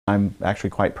I'm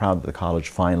actually quite proud that the college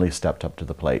finally stepped up to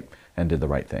the plate and did the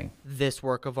right thing. This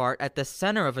work of art, at the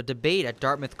center of a debate at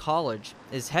Dartmouth College,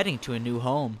 is heading to a new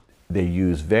home. They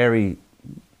use very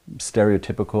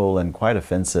stereotypical and quite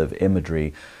offensive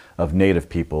imagery of native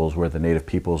peoples, where the native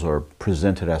peoples are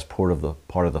presented as part of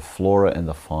the flora and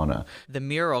the fauna. The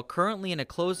mural, currently in a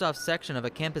closed-off section of a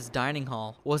campus dining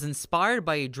hall, was inspired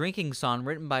by a drinking song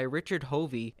written by Richard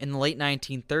Hovey in the late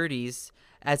 1930s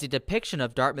as a depiction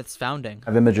of Dartmouth's founding.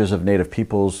 I have images of native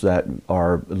peoples that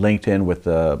are linked in with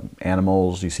the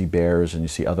animals. You see bears and you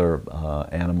see other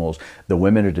animals. The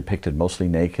women are depicted mostly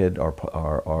naked,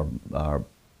 are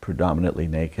predominantly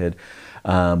naked.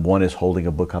 One is holding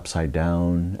a book upside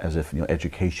down, as if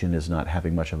education is not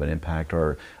having much of an impact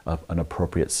or an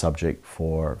appropriate subject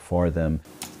for them.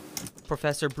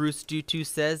 Professor Bruce Dutu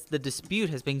says the dispute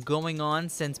has been going on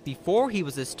since before he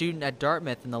was a student at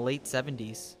Dartmouth in the late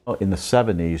 70s. In the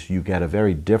 70s, you get a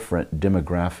very different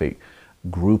demographic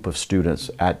group of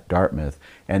students at Dartmouth,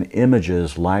 and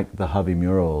images like the Hovey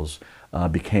Murals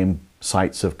became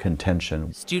sites of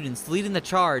contention. Students leading the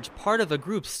charge, part of a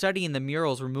group studying the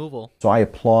mural's removal. So I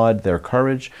applaud their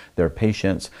courage, their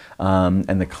patience,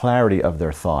 and the clarity of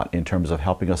their thought in terms of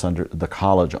helping us, the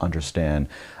college, understand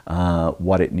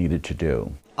what it needed to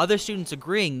do. Other students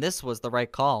agreeing this was the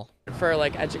right call. For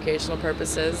educational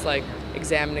purposes,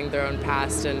 examining their own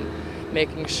past and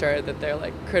making sure that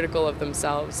they're critical of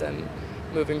themselves and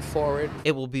moving forward.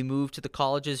 It will be moved to the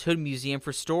college's Hood Museum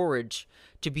for storage,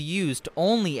 to be used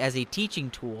only as a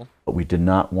teaching tool. But we did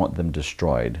not want them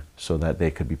destroyed so that they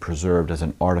could be preserved as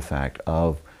an artifact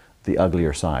of the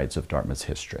uglier sides of Dartmouth's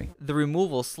history. The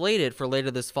removal slated for later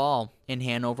this fall. In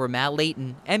Hanover, Matt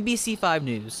Layton, NBC5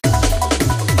 News.